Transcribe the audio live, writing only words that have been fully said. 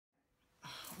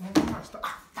Stop.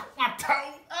 My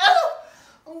toe.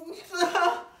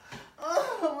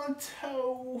 Oh, my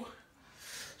toe.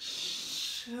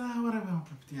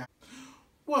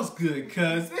 What's good,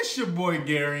 cuz? It's your boy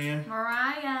Gerren.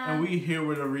 Mariah. And we here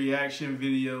with a reaction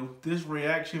video. This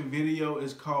reaction video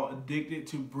is called Addicted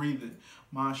to Breathing,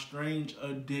 My Strange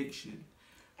Addiction.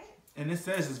 And it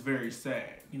says it's very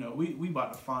sad. You know, we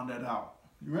about to find that out.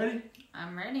 You ready?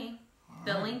 I'm ready. All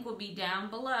the right. link will be down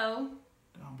below.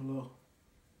 Down below.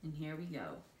 And here we go.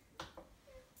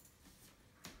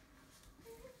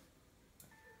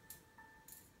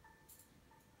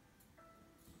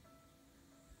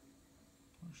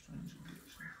 Strange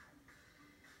addiction.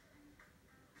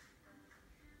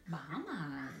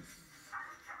 Bahamas.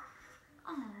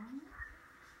 Aww.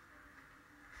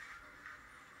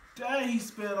 Dang, he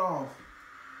sped off.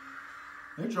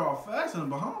 They draw fast in the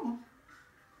Bahamas.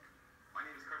 My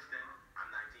name is Kirsten.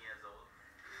 I'm 19 years old.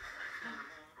 I live at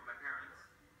home with my parents,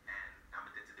 and I'm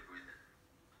addicted to breathing.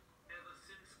 Ever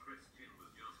since Christian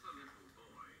was just a little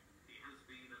boy, he has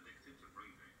been addicted to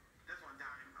breathing. This one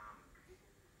time, I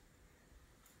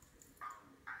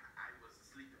was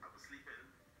sleeping,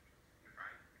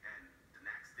 right? And the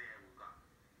next day I woke up,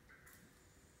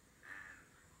 and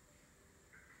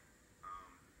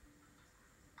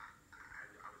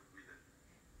I was breathing.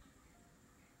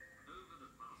 Over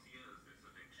the past years, this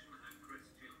addiction had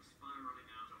Christian spiraling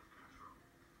out of control.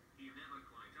 He never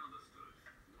quite understood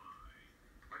why.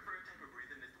 My favorite type of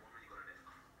breathing is the one when you go to this.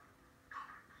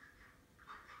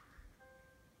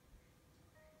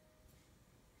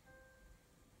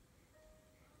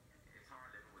 It's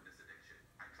hard living with this addiction.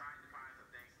 I tried to find some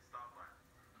things to stop, but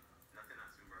nothing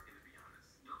has been working, to be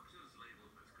honest. Doctors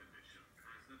labeled this condition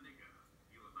as the nigger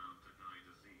you about to die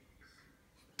disease.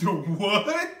 The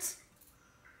what?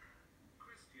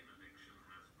 Christian addiction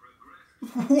has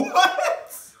progressed.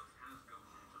 What? Just has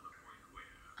gone to the point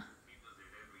where he does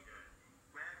it every day.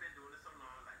 Man, I've been doing this so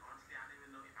long, like honestly, I don't even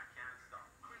know if I can stop.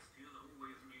 Christian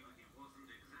always knew he wasn't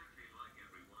exactly like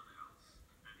everyone else,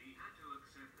 and he had to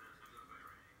accept that at a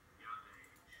very young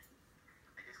age.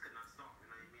 I just could not stop, you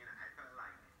know what I mean? I felt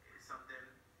like it's something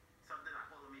that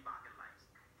holding me back in life.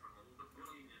 From all the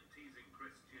bullying and teasing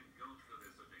Christian got for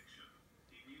this addiction,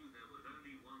 he knew there was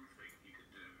only one thing he could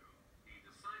do. He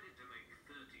decided to make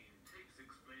 13 tapes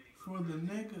explaining For the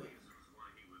nigga. reasons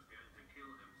why he was going to kill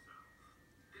himself.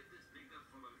 Did this nigga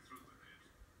follow through with it?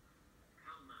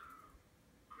 Hell no.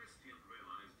 Christian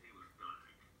realized he was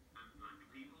black, and black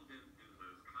people didn't do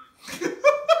those kinds of things.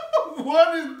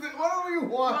 What is this? What are we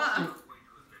watching? His weight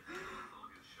was lifted off on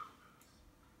his shoulders.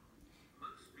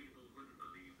 Most people wouldn't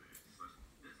believe this, but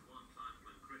this one time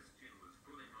when Christian was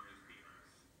pulling on his penis,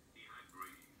 he had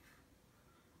breathed.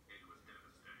 It was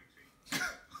devastating.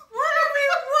 What are we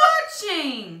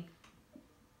watching?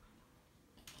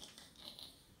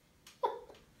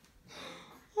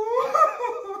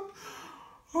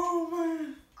 Oh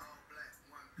man.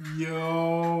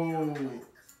 Yo.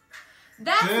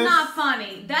 That's This- not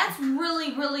funny. That's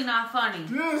really, really not funny.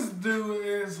 This dude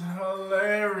is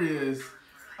hilarious.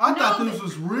 I thought No, this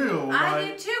was real. I Like,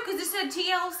 did too, because it said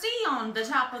TLC on the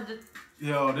top of the...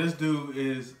 yo, this dude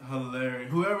is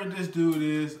hilarious. Whoever this dude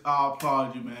is, I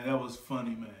applaud you, man. That was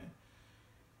funny, man.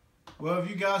 Well, if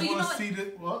you guys But you want know to see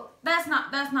this, what? That's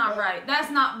not right.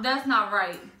 That's not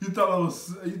right. You thought it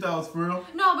was for real?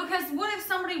 No, because what if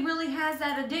somebody really has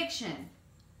that addiction?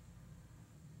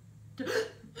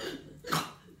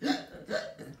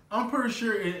 I'm pretty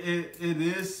sure it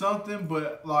is something,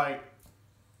 but like.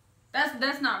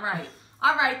 That's not right.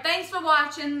 All right, thanks for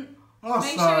watching. Oh,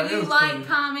 Make sorry, sure it you was like, funny.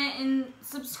 comment, and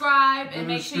subscribe, and The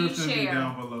make sure you description will be share.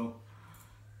 down below.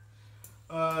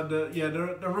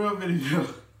 The real video,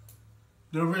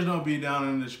 the original will be down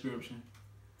in the description.